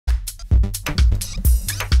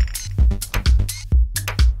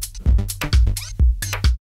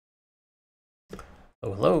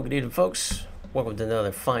Oh, hello, good evening, folks. Welcome to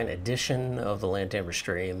another fine edition of the Land Tamper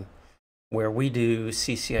stream, where we do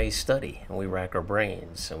CCIE study and we rack our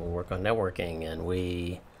brains and we work on networking and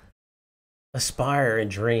we aspire and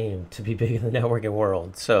dream to be big in the networking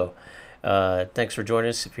world. So, thanks for joining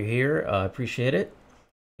us if you're here. I appreciate it.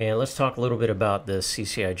 And let's talk a little bit about the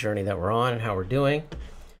CCIE journey that we're on and how we're doing.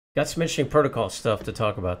 Got some interesting protocol stuff to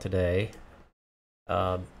talk about today.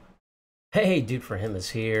 Hey, Dude for Him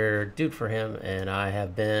is here. Dude for Him and I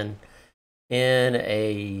have been in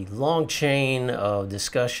a long chain of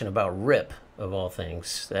discussion about RIP, of all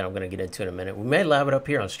things, that I'm going to get into in a minute. We may lab it up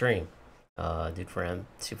here on stream, Dude for Him.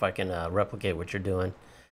 See if I can replicate what you're doing.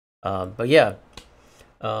 But yeah,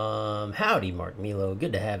 howdy, Mark Milo.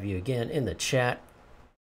 Good to have you again in the chat.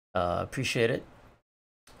 Appreciate it.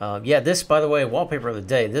 Yeah, this, by the way, wallpaper of the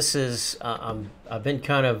day. This is, I've been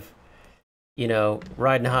kind of,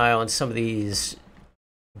 riding high on some of these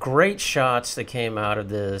great shots that came out of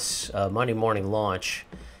this Monday morning launch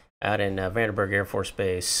out in Vandenberg Air Force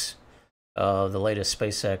Base, the latest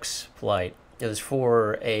SpaceX flight. It was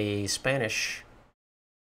for a Spanish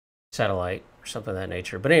satellite or something of that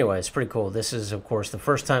nature. But anyway, it's pretty cool. This is, of course, the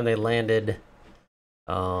first time they landed,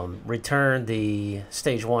 returned the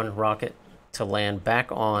Stage 1 rocket to land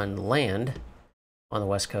back on land on the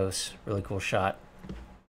West Coast. Really cool shot.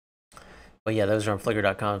 But yeah, those are on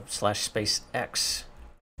flickr.com/spacex.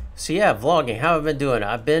 So yeah, vlogging, how have I been doing?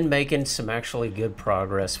 I've been making some actually good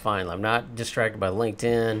progress finally. I'm not distracted by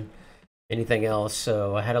LinkedIn, anything else.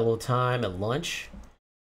 So I had a little time at lunch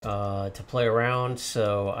to play around.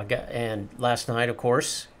 So and last night, of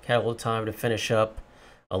course, had a little time to finish up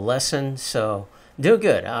a lesson. So doing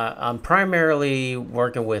good. I'm primarily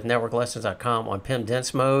working with networklessons.com on PIM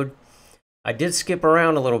dense mode. I did skip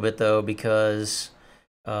around a little bit though, because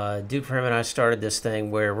Dude for Him and I started this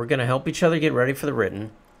thing where we're going to help each other get ready for the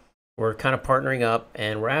written. We're kind of partnering up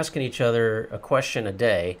and we're asking each other a question a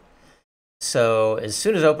day. So as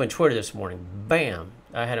soon as I opened Twitter this morning, bam,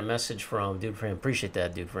 I had a message from Dude for Him. Appreciate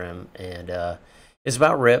that, Dude for Him. And it's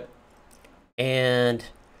about RIP. And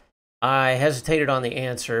I hesitated on the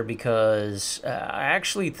answer because I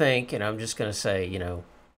actually think, and I'm just going to say,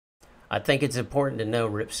 I think it's important to know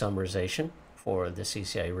RIP summarization for the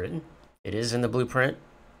CCIE written. It is in the blueprint.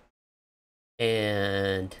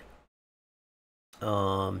 And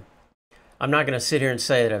I'm not going to sit here and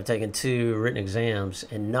say that I've taken 2 written exams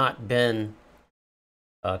and not been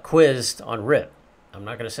quizzed on RIP. I'm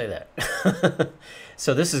not going to say that.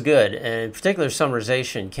 So this is good. And in particular,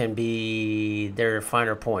 summarization can be, there are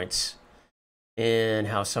finer points in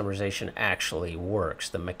how summarization actually works,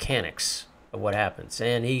 the mechanics of what happens.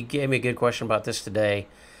 And he gave me a good question about this today,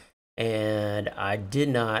 and I did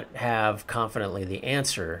not have confidently the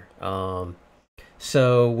answer.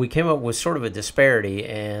 So we came up with sort of a disparity,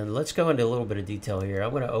 and let's go into a little bit of detail here.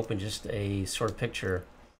 I'm going to open just a sort of picture.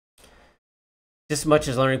 Just as much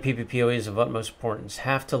as learning PPPoE is of utmost importance,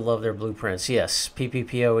 have to love their blueprints. Yes,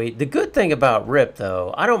 PPPoE. The good thing about RIP,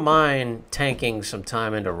 though, I don't mind tanking some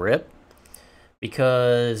time into RIP,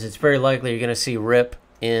 because it's very likely you're going to see RIP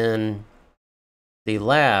in the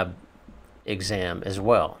lab exam as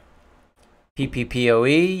well.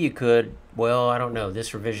 PPPoE, you could, well, I don't know,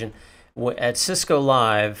 this revision. At Cisco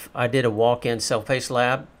Live, I did a walk-in self-paced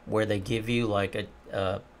lab where they give you like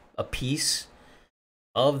a piece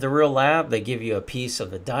of the real lab. They give you a piece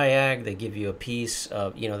of the diag. They give you a piece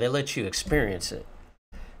of, they let you experience it.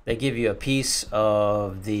 They give you a piece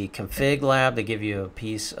of the config lab. They give you a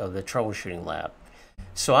piece of the troubleshooting lab.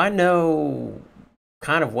 So I know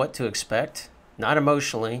kind of what to expect, not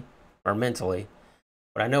emotionally or mentally,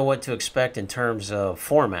 but I know what to expect in terms of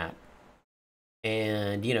format.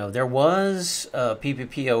 And, there was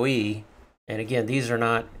PPPoE, and again, these are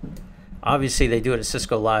not, obviously they do it at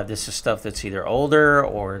Cisco Live. This is stuff that's either older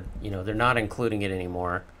or, they're not including it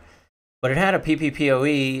anymore. But it had a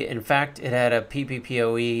PPPoE. In fact, it had a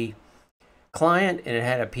PPPoE client, and it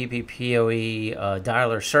had a PPPoE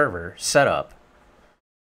dialer server set up.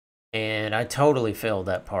 And I totally failed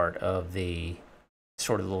that part of the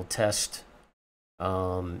sort of little test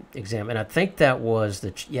exam, and I think that was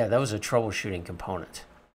that was a troubleshooting component.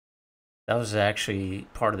 That was actually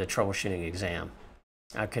part of the troubleshooting exam.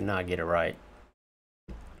 I could not get it right.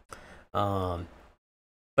 But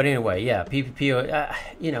anyway, yeah, PPPO.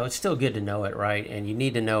 It's still good to know it, right? And you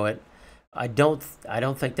need to know it. I don't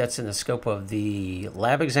think that's in the scope of the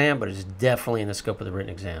lab exam, but it's definitely in the scope of the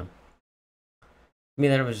written exam. I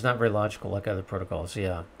mean, that was not very logical like other protocols.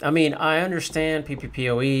 Yeah, I mean, I understand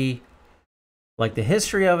PPPoE. Like the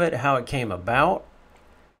history of it, how it came about,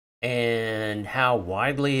 and how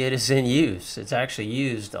widely it is in use. It's actually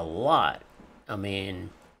used a lot. I mean,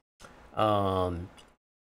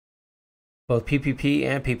 Both PPP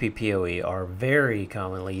and PPPoE are very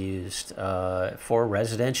commonly used for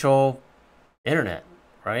residential internet,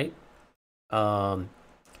 right?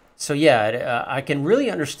 So yeah, I can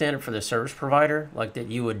really understand it for the service provider, like that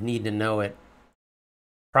you would need to know it,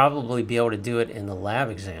 probably be able to do it in the lab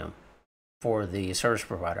exam for the service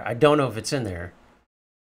provider. I don't know if it's in there,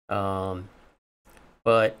 but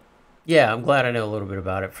yeah, I'm glad I know a little bit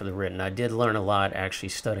about it for the written. I did learn a lot actually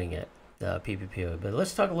studying it, PPPoE. But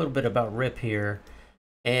let's talk a little bit about RIP here.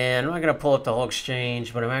 And I'm not going to pull up the whole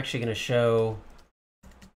exchange, but I'm actually going to show.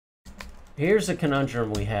 Here's a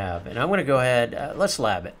conundrum we have, and I'm going to go ahead. Let's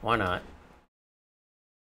lab it. Why not?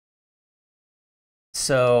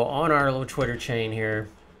 So on our little Twitter chain here,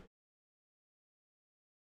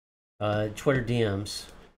 Twitter DMs.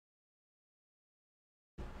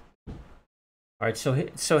 All right,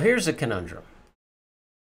 so here's a conundrum.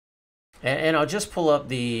 And I'll just pull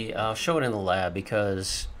up I'll show it in the lab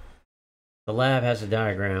because the lab has a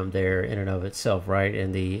diagram there in and of itself, right,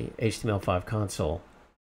 in the HTML5 console.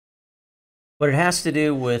 But it has to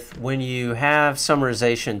do with when you have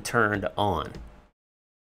summarization turned on.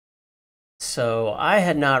 So I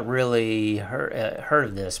had not really heard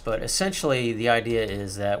of this, but essentially the idea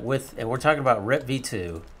is that and we're talking about RIP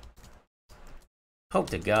v2.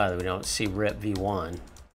 Hope to God that we don't see RIP v1.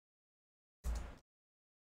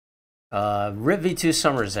 RIP v2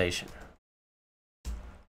 summarization.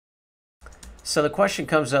 So the question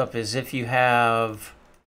comes up is if you have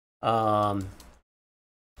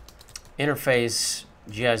interface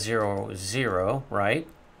GI00, right?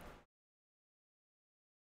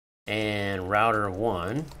 And router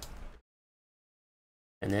 1,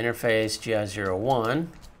 and the interface GI01,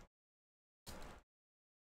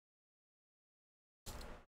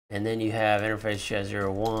 and then you have interface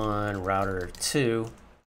GI01, router 2.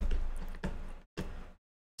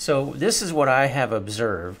 So this is what I have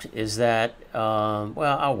observed is that, well,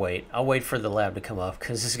 I'll wait for the lab to come up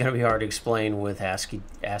because it's going to be hard to explain with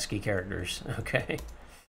ASCII characters, okay?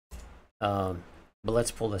 But let's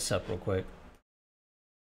pull this up real quick.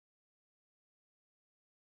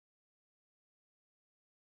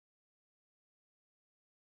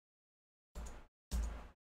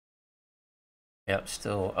 Yep,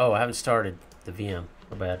 still, oh, I haven't started the VM,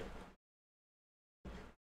 my bad.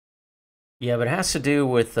 Yeah, but it has to do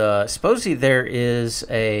with, supposedly there is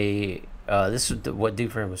a, this is what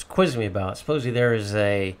Dufresne was quizzing me about. Supposedly there is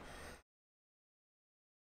a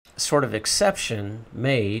sort of exception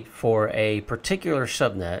made for a particular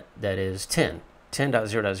subnet that is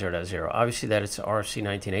 10.0.0.0. Obviously that it's RFC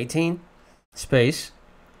 1918 space.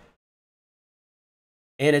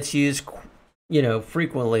 And it's used, you know,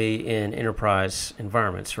 frequently in enterprise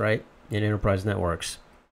environments, right? In enterprise networks.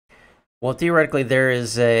 Well, theoretically, there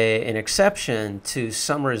is an exception to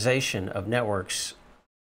summarization of networks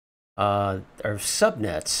or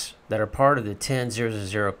subnets that are part of the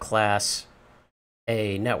 10.0.0 class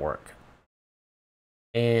A network.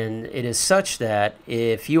 And it is such that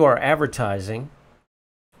if you are advertising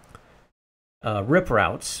RIP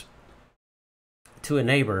routes to a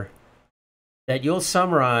neighbor, that you'll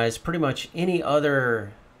summarize pretty much any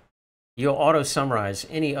other, you'll auto-summarize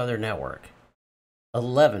any other network.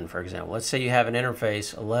 11, for example. Let's say you have an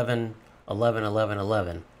interface 11, 11, 11,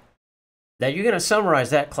 11. That you're going to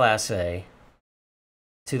summarize that class A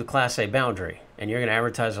to the class A boundary. And you're going to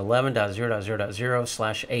advertise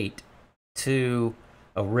 11.0.0.0/8 to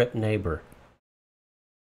a RIP neighbor.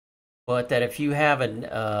 But that if you have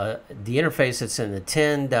the interface that's in the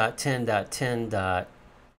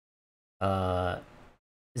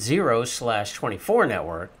 10.10.10.0/24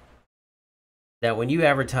 network, that when you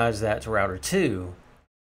advertise that to router 2,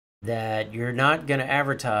 that you're not going to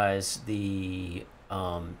advertise the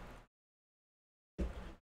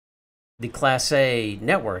class A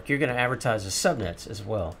network. You're going to advertise the subnets as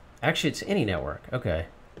well. Actually, it's any network. Okay.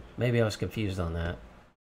 Maybe I was confused on that.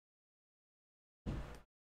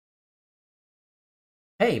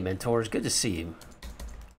 Hey, mentors. Good to see you.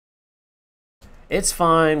 It's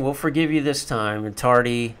fine. We'll forgive you this time and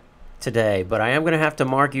tardy today, but I am going to have to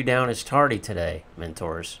mark you down as tardy today,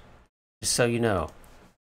 mentors, just so you know.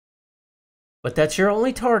 But that's your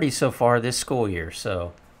only tardy so far this school year.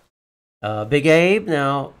 So, Big Abe,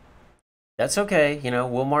 now that's okay. You know,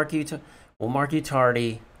 we'll mark you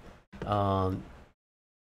tardy.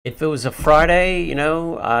 If it was a Friday, you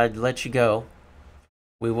know, I'd let you go.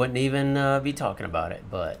 We wouldn't even be talking about it.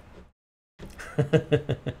 But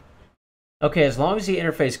okay, as long as the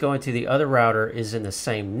interface going to the other router is in the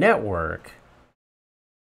same network,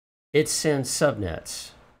 it sends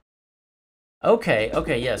subnets. Okay,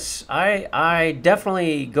 yes. I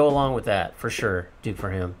definitely go along with that, for sure,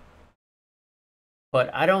 for him. But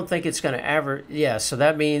I don't think it's going to average. Yeah, so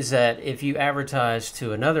that means that if you advertise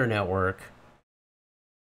to another network,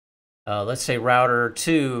 let's say router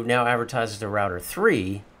 2 now advertises to router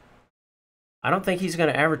 3, I don't think he's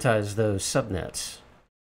going to advertise those subnets.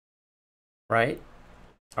 Right?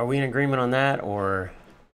 Are we in agreement on that, or?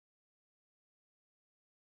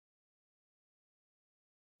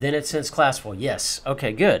 Then it sends classful. Yes.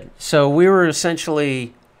 Okay, good. So we were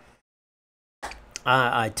essentially,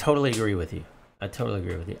 I totally agree with you. I totally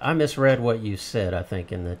agree with you. I misread what you said, I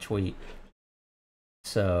think, in the tweet.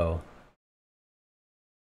 So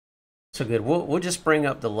good. We'll just bring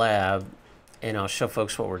up the lab, and I'll show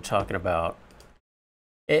folks what we're talking about.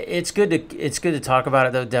 It's good to talk about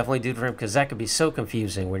it, though. Definitely do for him, because that could be so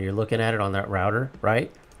confusing when you're looking at it on that router,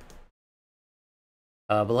 right?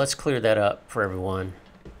 But let's clear that up for everyone.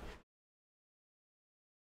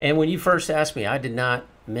 And when you first asked me, I did not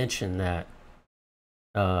mention that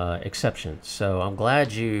exception. So I'm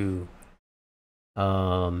glad you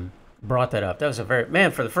brought that up. That was a very,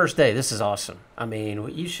 man, for the first day, this is awesome. I mean,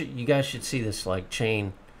 you guys should see this like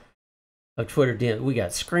chain of Twitter. We got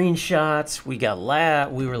screenshots, we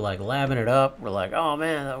were like labbing it up. We're like, oh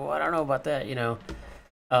man, I don't know about that, you know.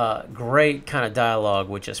 Great kind of dialogue,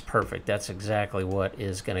 which is perfect. That's exactly what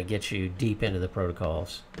is going to get you deep into the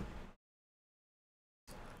protocols.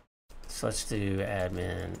 So let's do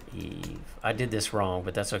admin Eve. I did this wrong,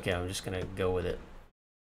 but that's okay. I'm just going to go with it.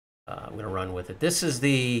 I'm going to run with it. This is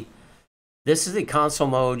the console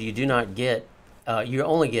mode you do not get. You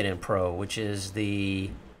only get in Pro, which is the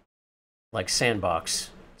like sandbox.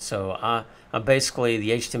 So I'm basically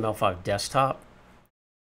the HTML5 desktop.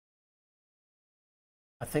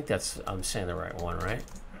 I think I'm saying the right one, right?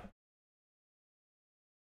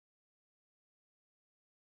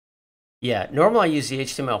 Yeah, normally I use the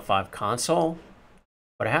HTML5 console,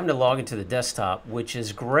 but I happen to log into the desktop, which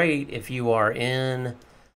is great if you are in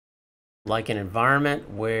like an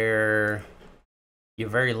environment where you're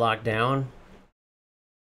very locked down.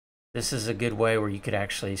 This is a good way where you could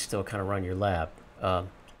actually still kind of run your lab.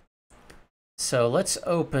 So let's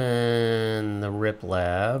open the RIP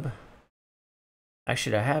lab.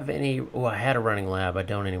 Actually, do I have any? Oh, I had a running lab. I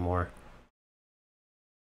don't anymore.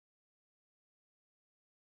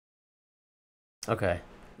 Okay.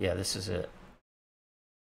 Yeah, this is it.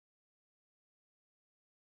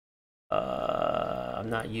 I'm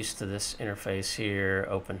not used to this interface here.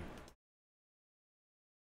 Open.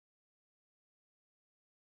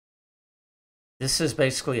 This is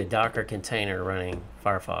basically a Docker container running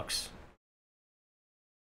Firefox.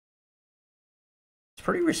 It's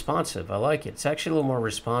pretty responsive. I like it. It's actually a little more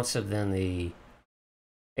responsive than the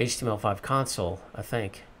HTML5 console, I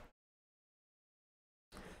think.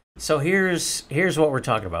 So here's what we're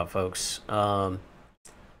talking about, folks.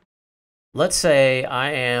 Let's say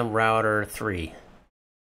I am router 3.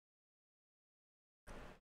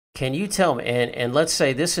 Can you tell me, and let's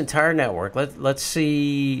say this entire network, let's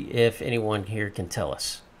see if anyone here can tell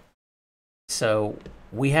us. So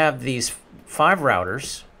we have these 5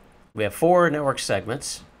 routers. We have 4 network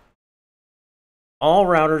segments. All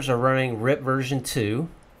routers are running RIP version 2.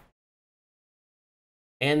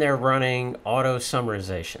 And they're running auto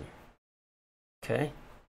summarization. Okay.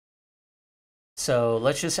 So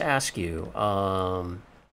let's just ask you,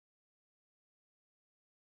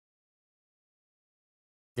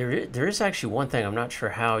 there is actually one thing I'm not sure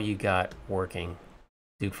how you got working.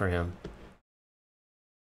 Do for him.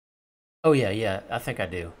 Oh yeah, I think I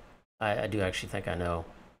do. I do actually think I know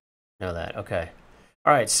that. Okay.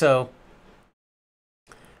 All right, so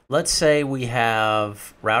let's say we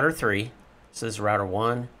have router 3. So this is router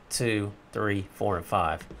 1, 2, 3, 4, and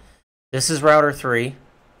 5. This is router 3.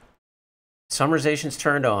 Summarization's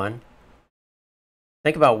turned on.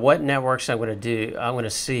 Think about what networks I'm going to do. I'm going to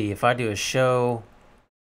see if I do a show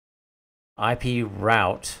IP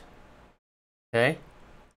route. Okay.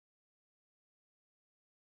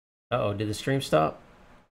 Uh-oh, did the stream stop?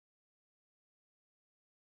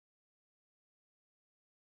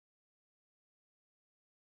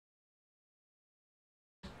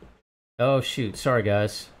 Oh, shoot. Sorry,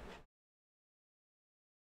 guys.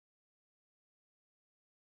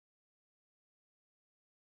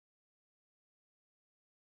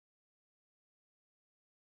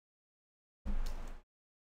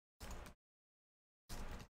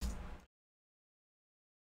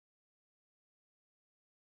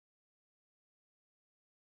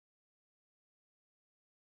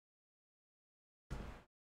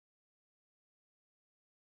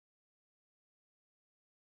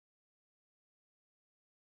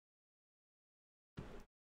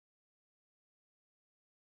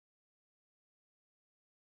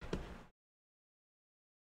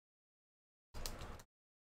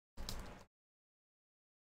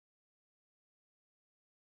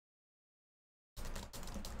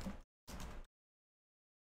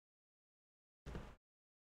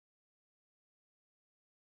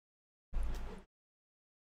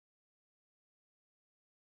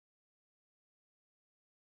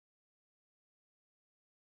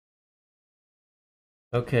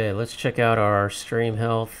 Okay, let's check out our stream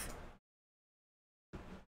health.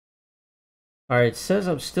 All right, it says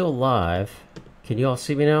I'm still live. Can you all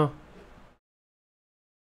see me now?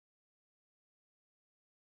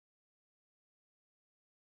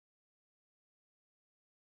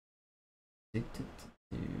 Yeah,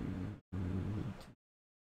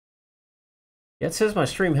 it says my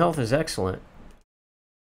stream health is excellent.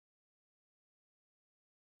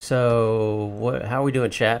 So, how are we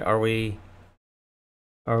doing, chat? Are we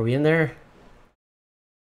in there?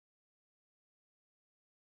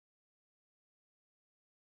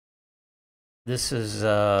 This is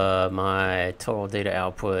my total data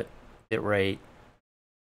output bit rate.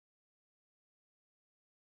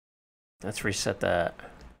 Let's reset that.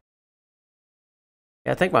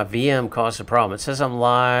 Yeah, I think my VM caused a problem. It says I'm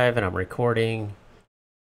live and I'm recording.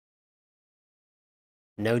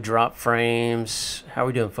 No drop frames. How are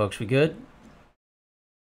we doing, folks? We good?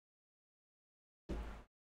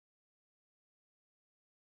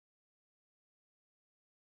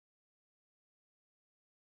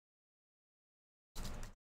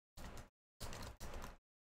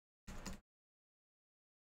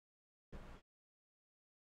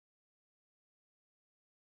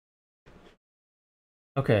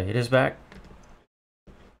 Okay, it is back.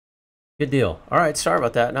 Good deal. All right, sorry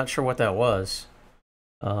about that. Not sure what that was.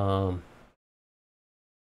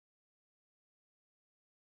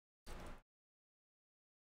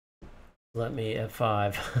 Let me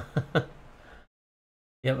F5.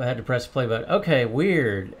 Yep, I had to press play button. Okay,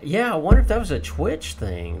 weird. Yeah, I wonder if that was a Twitch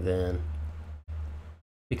thing then.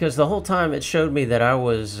 Because the whole time it showed me that I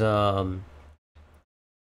was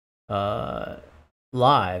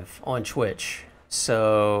live on Twitch.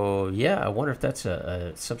 So yeah, I wonder if that's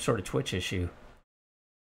some sort of Twitch issue.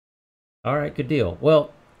 All right, good deal.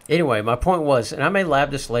 Well, anyway, my point was, and I may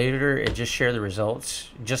lab this later and just share the results,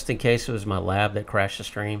 just in case it was my lab that crashed the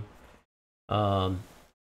stream. Oh,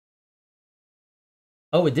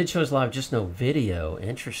 it did show us live, just no video.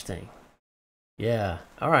 Interesting. Yeah.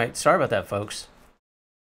 All right. Sorry about that, folks.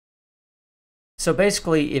 So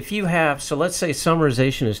basically, if you have, so let's say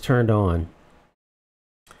summarization is turned on,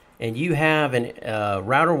 and you have an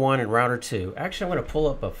router 1 and router 2. Actually, I'm going to pull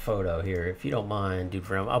up a photo here, if you don't mind,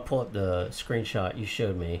 dude. I'll pull up the screenshot you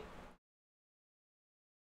showed me.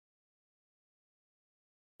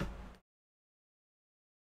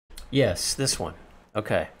 Yes, this one.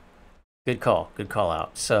 Okay. Good call. Good call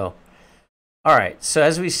out. So, all right. So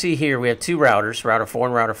as we see here, we have two routers, router 4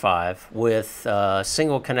 and router 5, with a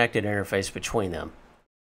single connected interface between them.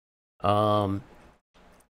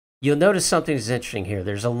 You'll notice something is interesting here.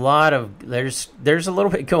 There's a lot of, there's a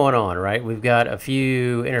little bit going on, right? We've got a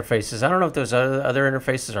few interfaces. I don't know if those other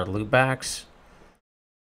interfaces are loopbacks,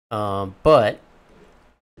 but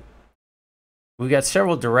we've got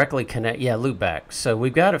several directly connect, yeah, loopbacks. So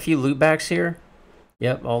we've got a few loopbacks here.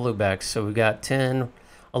 Yep, all loopbacks. So we've got 10,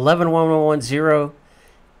 11, 1110.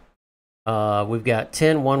 We've got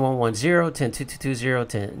 10, 1110, 10, 2220,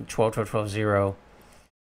 10, 12, 12, 12, 0.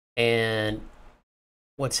 And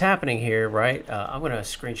what's happening here, right? I'm going to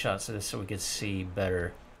screenshot this so we can see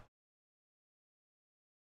better.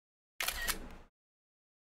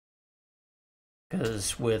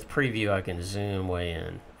 Because with preview, I can zoom way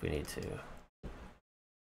in if we need to.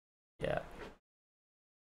 Yeah.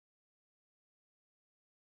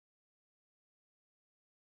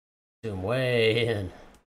 Zoom way in.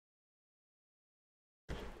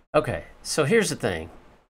 Okay, so here's the thing.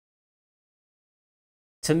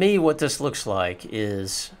 To me, what this looks like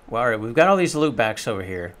is, well, all right, we've got all these loopbacks over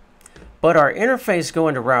here, but our interface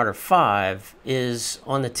going to router 5 is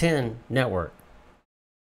on the 10 network.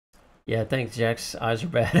 Yeah, thanks, Jack's eyes are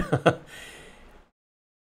bad.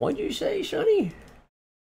 What'd you say, Sonny?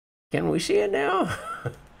 Can we see it now?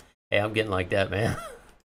 Hey, I'm getting like that, man.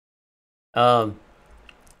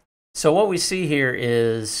 So what we see here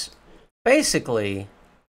is basically,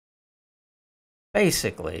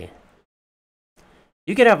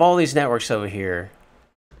 you could have all these networks over here,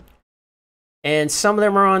 and some of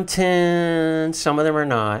them are on 10, some of them are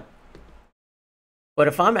not. But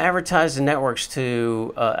if I'm advertising networks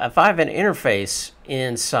to, if I have an interface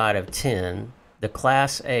inside of 10, the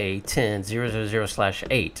class A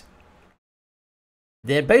 10.0.0/8,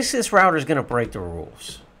 then basically this router is going to break the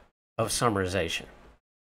rules of summarization,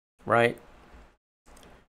 right?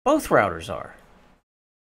 Both routers are,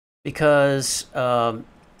 because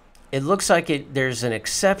it looks like there's an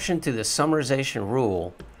exception to the summarization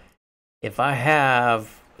rule if I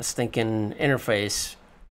have a stinking interface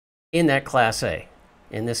in that class A.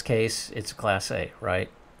 In this case, it's a class A, right,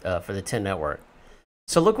 for the 10 network.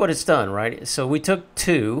 So look what it's done, right? So we took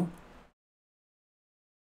 2,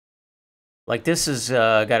 Like this has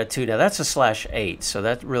got a 2. Now that's a /8, so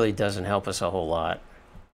that really doesn't help us a whole lot.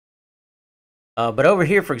 But over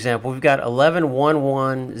here, for example, we've got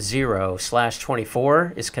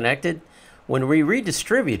 11110/24 is connected. When we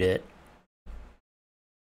redistribute it,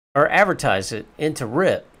 or advertise it into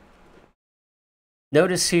RIP,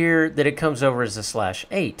 notice here that it comes over as a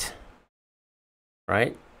 /8,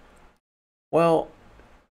 right? Well,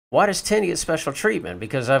 why does 10 get special treatment?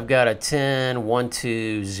 Because I've got a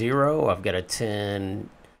 10.120, I've got a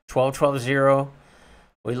 10.12.12.0.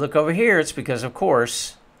 We look over here, it's because, of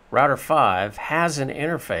course, router 5 has an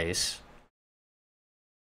interface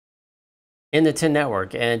in the 10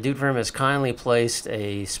 network, and Dude Frame has kindly placed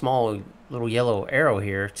a small little yellow arrow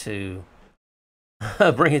here to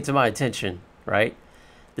bring it to my attention, right?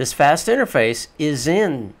 This fast interface is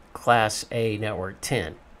in Class A network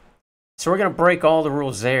 10. So we're going to break all the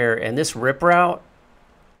rules there, and this RIP route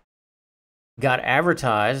got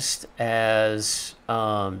advertised as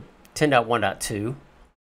 10.1.2.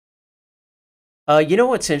 You know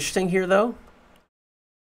what's interesting here, though?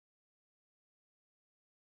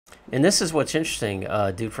 And this is what's interesting,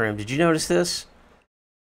 Dude Frame. Did you notice this?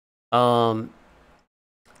 Notice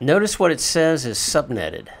what it says is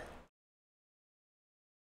subnetted.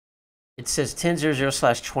 It says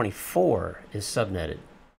 10.00/24 is subnetted.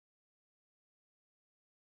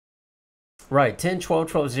 Right,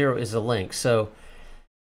 10.12.12.0 is the link. So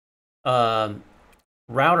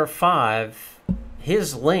router 5,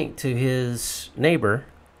 his link to his neighbor,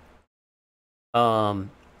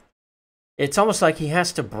 it's almost like he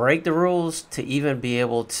has to break the rules to even be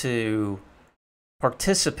able to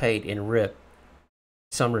participate in RIP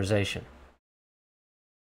summarization.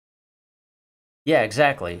 Yeah,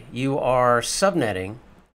 exactly. You are subnetting.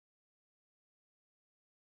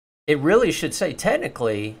 It really should say,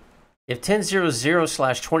 technically, if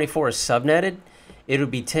 10.00/24 is subnetted, it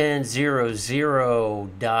would be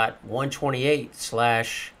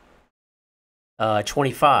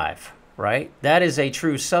 10.00.128/25, right? That is a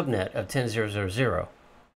true subnet of 10.0.0.0.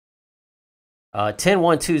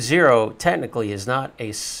 10.120 technically is not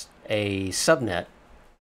a subnet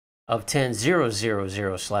of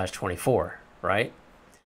 10.0.0.0/24, right?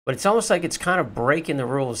 But it's almost like it's kind of breaking the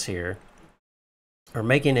rules here, or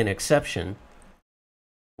making an exception,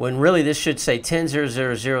 when really this should say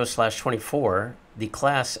 10.0.0.0/24, the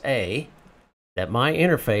Class A that my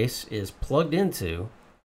interface is plugged into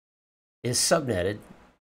is subnetted.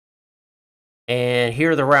 And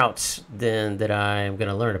here are the routes then that I'm going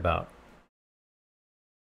to learn about.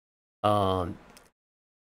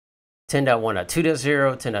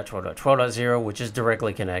 10.1.2.0, 10.12.12.0, which is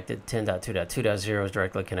directly connected. 10.2.2.0 is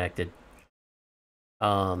directly connected.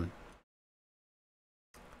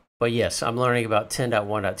 But yes, I'm learning about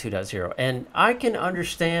 10.1.2.0. And I can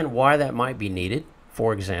understand why that might be needed.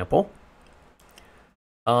 For example,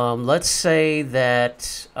 let's say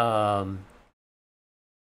that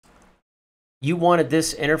you wanted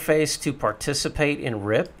this interface to participate in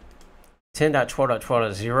RIP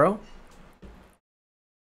 10.12.12.0.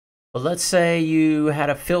 But let's say you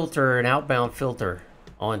had a filter, an outbound filter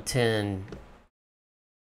on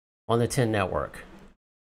the 10 network.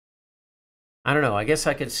 I don't know, I guess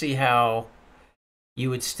I could see how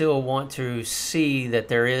you would still want to see that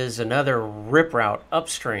there is another RIP route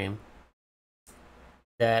upstream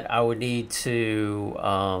that I would need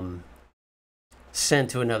to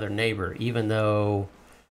send to another neighbor, even though,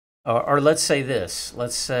 or let's say this,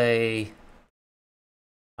 let's say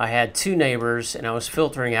I had 2 neighbors and I was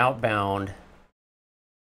filtering outbound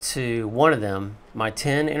to one of them, my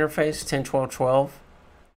 10 interface, 10.12.12.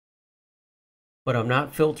 But I'm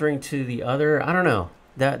not filtering to the other. I don't know.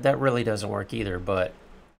 That really doesn't work either, but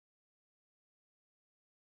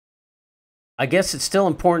I guess it's still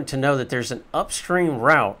important to know that there's an upstream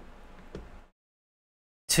route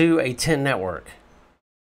to a 10 network,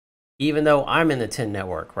 even though I'm in the 10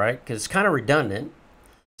 network, right? Because it's kind of redundant.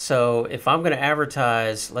 So if I'm going to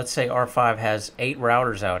advertise, let's say R5 has 8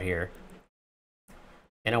 routers out here,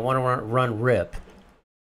 and I want to run RIP.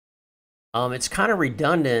 It's kind of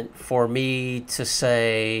redundant for me to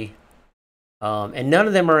say, and none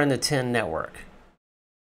of them are in the 10 network.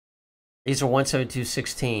 These are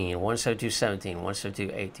 172.16, 172.17,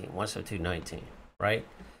 172.18, 172.19, right?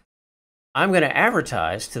 I'm going to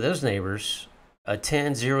advertise to those neighbors a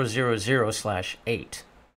 10.0.0.0/8,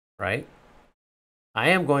 right? I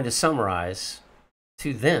am going to summarize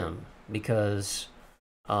to them because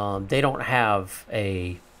they don't have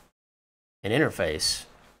an interface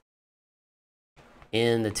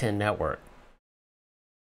in the 10 network.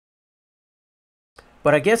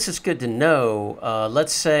 But I guess it's good to know,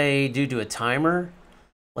 let's say due to a timer,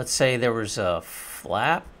 let's say there was a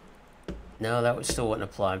flap No, that would still wouldn't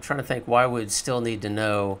apply. I'm trying to think why we'd still need to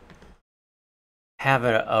know, have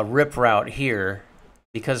a RIP route here,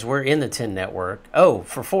 because we're in the 10 network. Oh,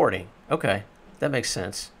 for forwarding. Okay, that makes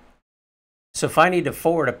sense. So if I need to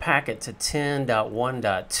forward a packet to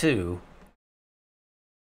 10.1.2,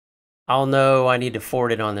 I'll know I need to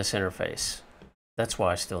forward it on this interface. That's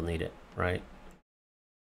why I still need it, right?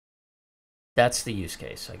 That's the use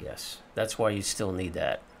case, I guess. That's why you still need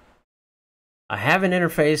that. I have an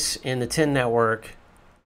interface in the 10 network,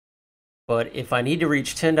 but if I need to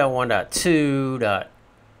reach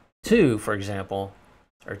 10.1.2.2, for example,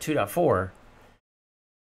 or 2.4,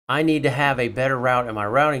 I need to have a better route in my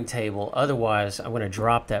routing table. Otherwise, I'm going to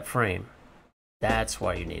drop that frame. That's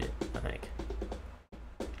why you need it, I think.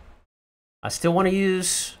 I still want to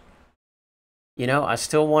use, I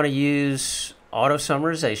still want to use auto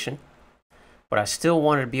summarization, but I still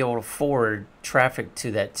want to be able to forward traffic to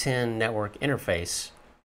that 10 network interface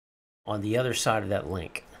on the other side of that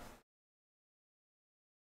link.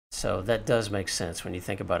 So that does make sense when you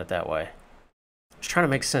think about it that way. Just trying to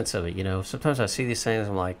make sense of it, Sometimes I see these things,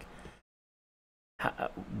 I'm like,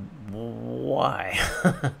 why?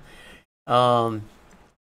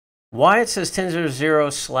 Why it says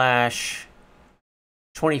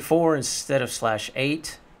 10.0.0/24 instead of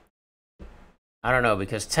 /8? I don't know,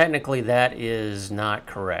 because technically that is not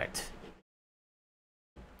correct.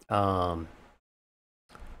 But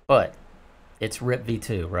it's RIP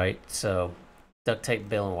v2, right? So duct tape,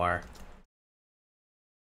 bail, and wire.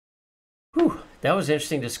 Whew, that was an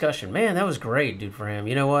interesting discussion. Man, that was great, dude, for him.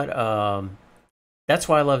 You know what? That's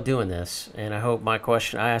why I love doing this. And I hope my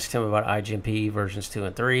question, I asked him about IGMP versions 2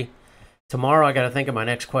 and 3. Tomorrow I got to think of my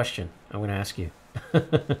next question I'm going to ask you.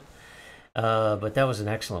 But that was an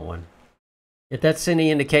excellent one. If that's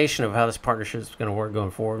any indication of how this partnership is going to work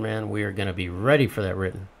going forward, man, we are going to be ready for that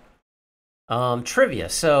written. Trivia.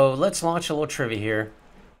 So let's launch a little trivia here.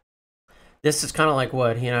 This is kind of like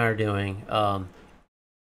what he and I are doing.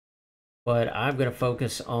 But I'm going to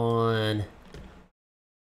focus on,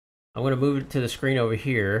 I'm going to move it to the screen over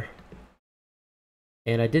here.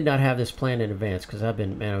 And I did not have this planned in advance because I've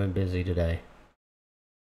been busy today.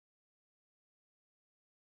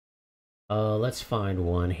 Let's find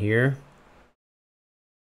one here.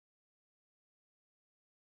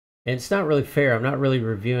 And it's not really fair. I'm not really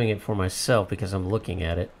reviewing it for myself because I'm looking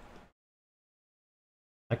at it.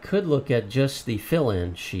 I could look at just the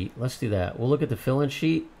fill-in sheet. Let's do that. We'll look at the fill-in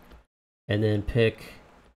sheet and then pick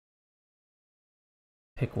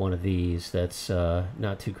one of these that's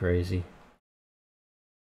not too crazy.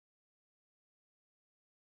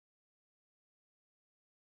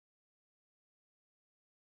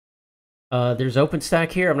 There's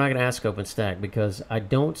OpenStack here. I'm not going to ask OpenStack because I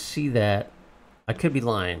don't see that. I could be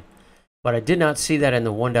lying, but I did not see that in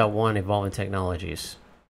the 1.1 Evolving Technologies.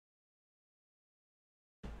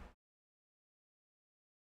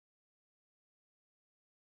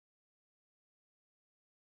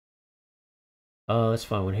 Let's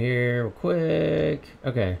find one here real quick.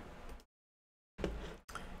 Okay.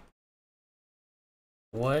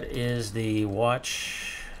 What is the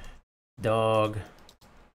watchdog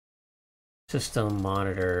system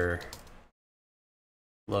monitor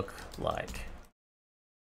look like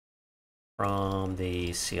from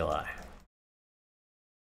the CLI?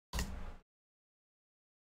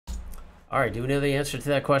 All right, do we know the answer to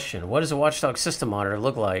that question? What does a watchdog system monitor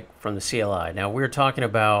look like from the CLI? Now we're talking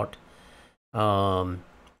about, I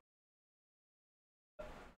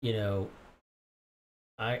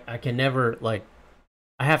can never, like,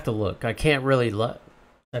 I have to look. I can't really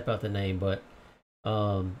type out the name, but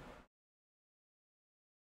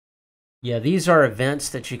yeah, these are events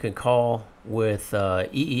that you can call with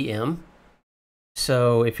EEM.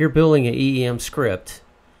 So if you're building an EEM script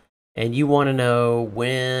and you want to know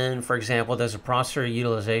when, for example, does a processor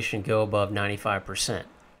utilization go above 95%,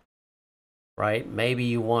 right? Maybe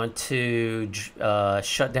you want to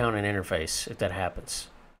shut down an interface if that happens.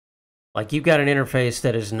 Like you've got an interface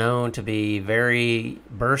that is known to be very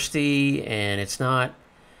bursty and it's not,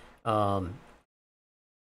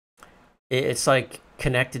 it's like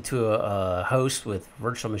connected to a host with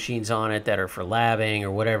virtual machines on it that are for labbing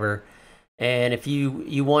or whatever. And if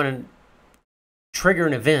you want to trigger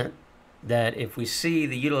an event that if we see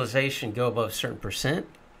the utilization go above a certain percent,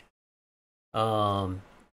 that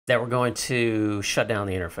we're going to shut down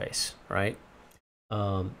the interface, right?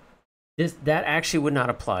 That actually would not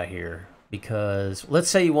apply here because let's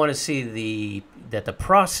say you want to see that the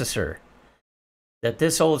processor, that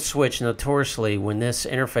this old switch notoriously, when this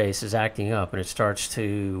interface is acting up and it starts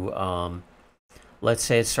to, let's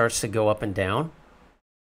say it starts to go up and down,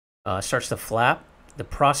 starts to flap, the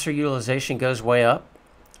processor utilization goes way up,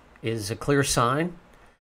 is a clear sign.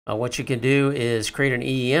 What you can do is create an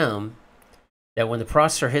EEM that when the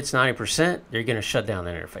processor hits 90%, you're going to shut down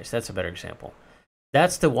that interface. That's a better example.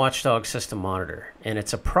 That's the watchdog system monitor, and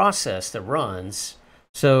it's a process that runs.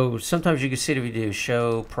 So sometimes you can see it if you do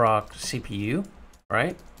show proc CPU,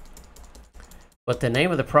 right? But the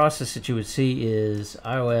name of the process that you would see is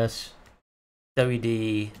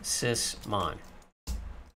IOSWDSysMon.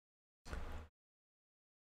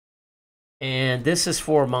 And this is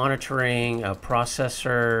for monitoring of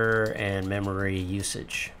processor and memory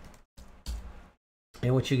usage.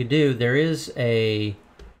 And what you can do, there is a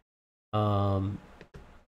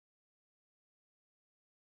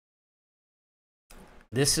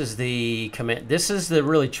this is the command. This is the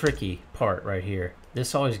really tricky part right here.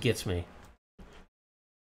 This always gets me.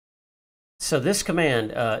 So this command,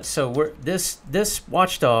 this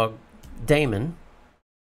watchdog daemon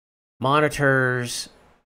monitors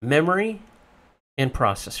memory and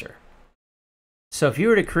processor. So if you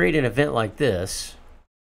were to create an event like this,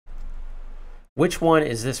 which one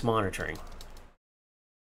is this monitoring?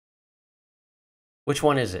 Which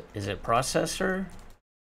one is it? Is it processor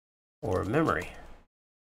or memory?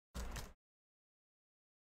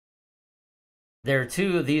 There are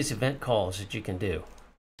two of these event calls that you can do.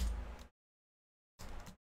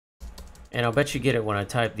 And I'll bet you get it when I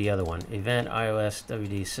type the other one. Event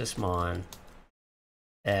IOSWDSysMon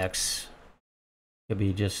X. Could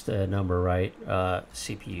be just a number, right?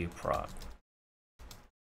 cpu-proc.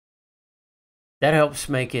 That helps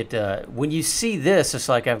make it, when you see this, it's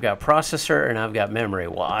like I've got processor and I've got memory.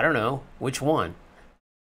 Well, I don't know which one.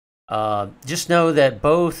 Just know that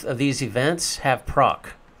both of these events have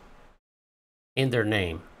proc in their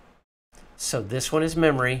name. So this one is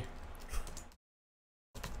memory,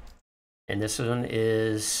 and this one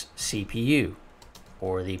is CPU,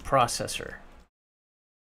 or the processor.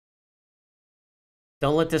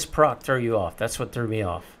 Don't let this proc throw you off. That's what threw me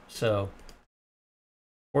off. So,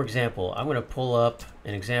 for example, I'm going to pull up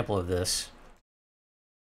an example of this.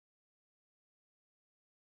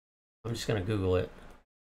 I'm just going to Google it.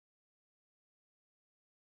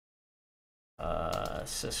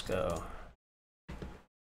 Cisco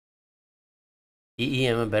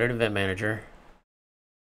EEM Embedded Event Manager.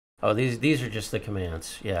 Oh, these are just the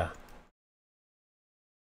commands. Yeah.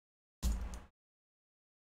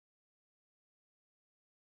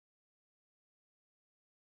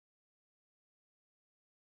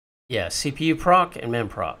 Yeah, CPU-proc and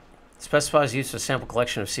mem-proc. Specifies use of a sample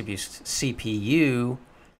collection of CPU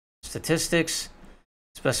statistics.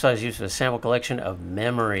 Specifies use of a sample collection of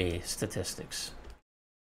memory statistics.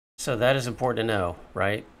 So that is important to know,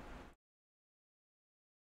 right?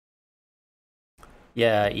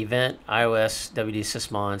 Yeah, event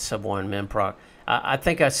IOSWDSysMon sub1 mem-proc. I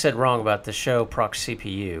think I said wrong about the show proc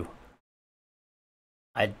CPU.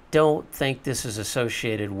 I don't think this is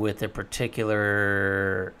associated with a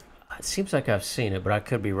particular. It seems like I've seen it, but I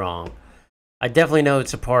could be wrong. I definitely know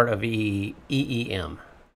it's a part of EEM.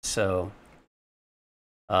 So,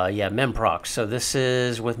 yeah, mem-proc. So this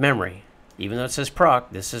is with memory. Even though it says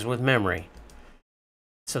proc, this is with memory.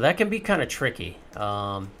 So that can be kind of tricky.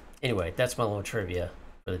 Anyway, that's my little trivia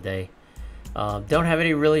for the day. Don't have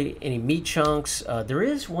any meat chunks. There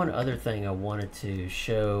is one other thing I wanted to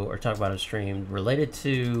show or talk about on stream related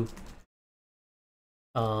to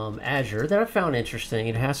Azure that I found interesting.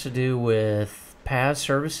 It has to do with PaaS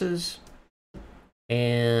services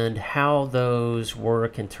and how those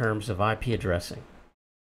work in terms of IP addressing.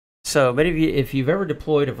 So many of you, if you've ever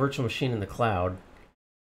deployed a virtual machine in the cloud,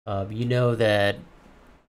 you know that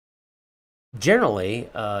generally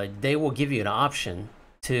they will give you an option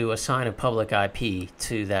to assign a public IP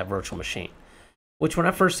to that virtual machine. Which when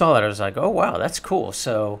I first saw that, I was like, oh wow, that's cool.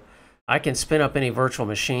 So I can spin up any virtual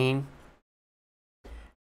machine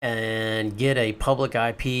and get a public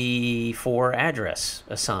IP4 address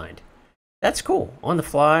assigned. That's cool. On the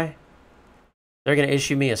fly, they're going to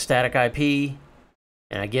issue me a static IP,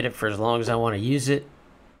 and I get it for as long as I want to use it.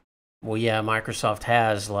 Well, yeah, Microsoft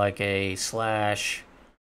has like a /12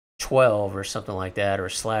 or something like that, or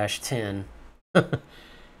 /10.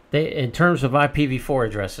 In terms of IPv4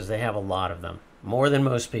 addresses, they have a lot of them, more than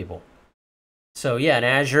most people. So yeah, in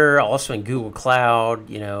Azure, also in Google Cloud,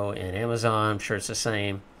 you know, in Amazon, I'm sure it's the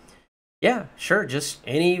same. Yeah, sure, just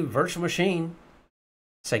any virtual machine.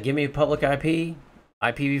 Say, give me a public IP,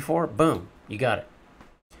 IPv4, boom, you got it.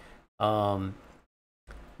 Well,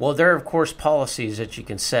 there are, of course, policies that you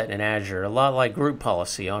can set in Azure, a lot like group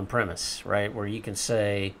policy on-premise, right? Where you can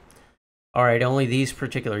say, all right, only these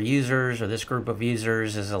particular users or this group of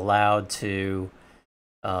users is allowed to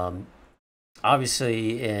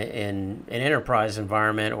obviously in an enterprise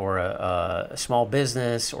environment or a small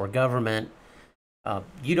business or government,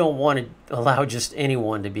 you don't want to allow just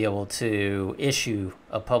anyone to be able to issue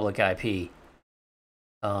a public IP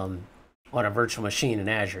on a virtual machine in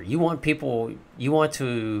Azure. You want people, you want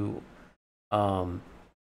to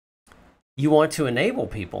enable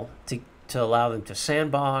people to allow them to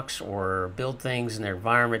sandbox or build things in their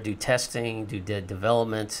environment, do testing, do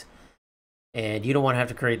development. And you don't want to have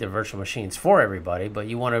to create the virtual machines for everybody, but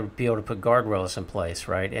you want to be able to put guardrails in place,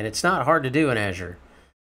 right? And it's not hard to do in Azure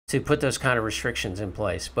to put those kind of restrictions in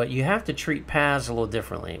place, but you have to treat paths a little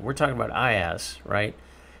differently. We're talking about IaaS, right?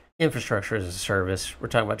 Infrastructure as a service. We're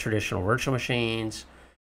talking about traditional virtual machines,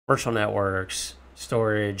 virtual networks,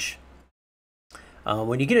 storage.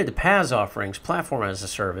 When you get into PaaS offerings, platform as a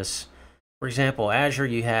service, for example, Azure,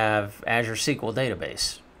 you have Azure SQL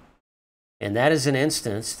Database. And that is an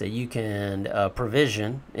instance that you can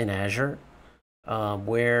provision in Azure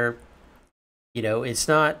where, it's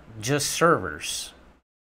not just servers.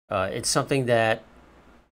 It's something that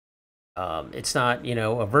it's not,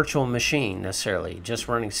 a virtual machine necessarily, just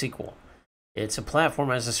running SQL. It's a platform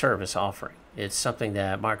as a service offering. It's something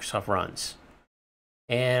that Microsoft runs.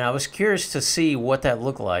 And I was curious to see what that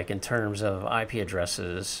looked like in terms of IP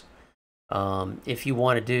addresses. If you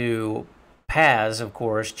want to do PaaS, of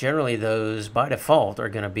course, generally those by default are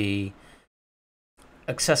going to be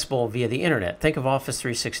accessible via the internet. Think of Office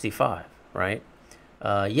 365, right?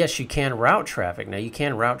 Yes, you can route traffic. Now, you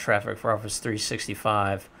can route traffic for Office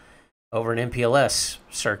 365 over an MPLS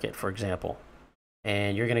circuit, for example.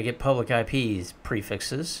 And you're going to get public IPs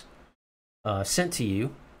prefixes sent to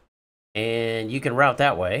you, and you can route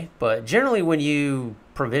that way. But generally, when you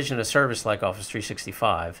provision a service like Office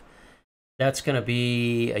 365, that's going to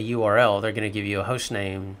be a URL. They're going to give you a host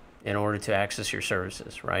name in order to access your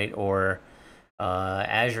services, right? Or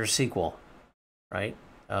Azure SQL, right?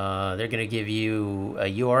 They're going to give you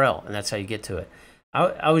a URL, and that's how you get to it.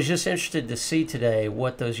 I was just interested to see today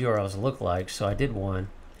what those URLs look like, so I did one.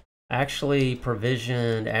 I actually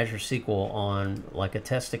provisioned Azure SQL on like a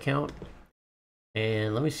test account,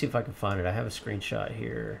 and let me see if I can find it. I have a screenshot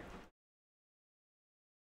here.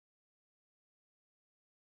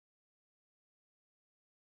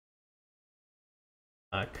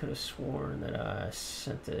 I could have sworn that I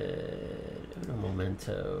sent it in a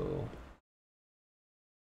memento.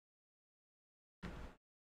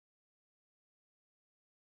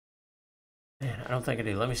 Man, I don't think I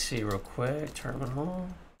do. Let me see real quick. Terminal.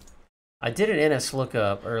 I did an NS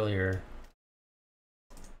lookup earlier.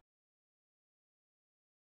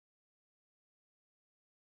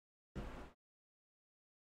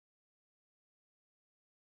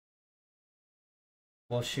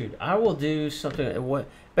 Well, shoot, I will do something.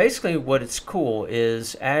 Basically what it's cool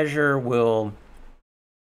is Azure will,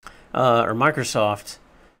 or Microsoft,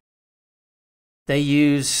 they'll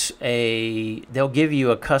give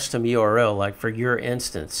you a custom URL like for your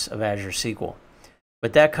instance of Azure SQL.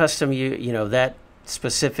 But that custom, that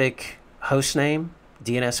specific host name,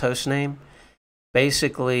 DNS host name,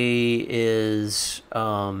 basically is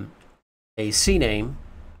a CNAME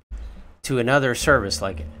to another service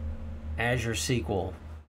like Azure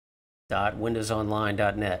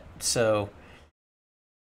SQL.windowsonline.net. So,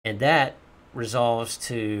 and that resolves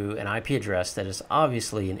to an IP address that is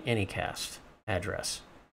obviously an Anycast address.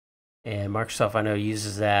 And Microsoft, I know,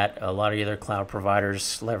 uses that. A lot of the other cloud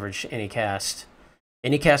providers leverage Anycast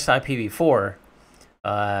IPv4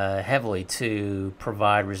 heavily to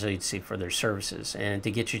provide resiliency for their services and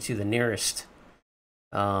to get you to the nearest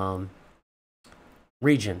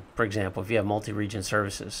region, for example, if you have multi-region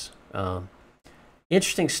services.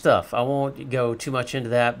 Interesting stuff. I won't go too much into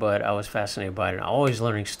that, but I was fascinated by it. I'm always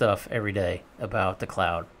learning stuff every day about the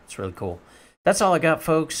cloud. It's really cool. That's all I got,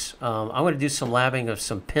 folks. I'm going to do some labbing of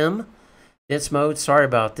some PIM dense mode. Sorry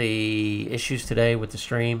about the issues today with the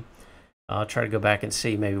stream. I'll try to go back and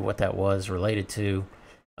see maybe what that was related to.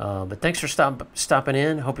 But thanks for stopping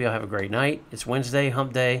in. Hope you all have a great night. It's Wednesday,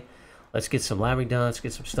 hump day. Let's get some labbing done. Let's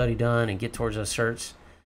get some study done and get towards those certs.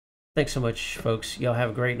 Thanks so much, folks. Y'all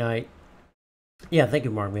have a great night. Yeah, thank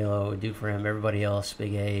you, Mark Milo, Do For Him, everybody else,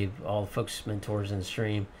 Big Abe, all the folks, mentors in the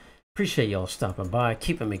stream. Appreciate y'all stopping by,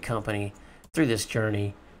 keeping me company through this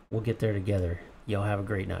journey. We'll get there together. Y'all have a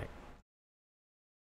great night.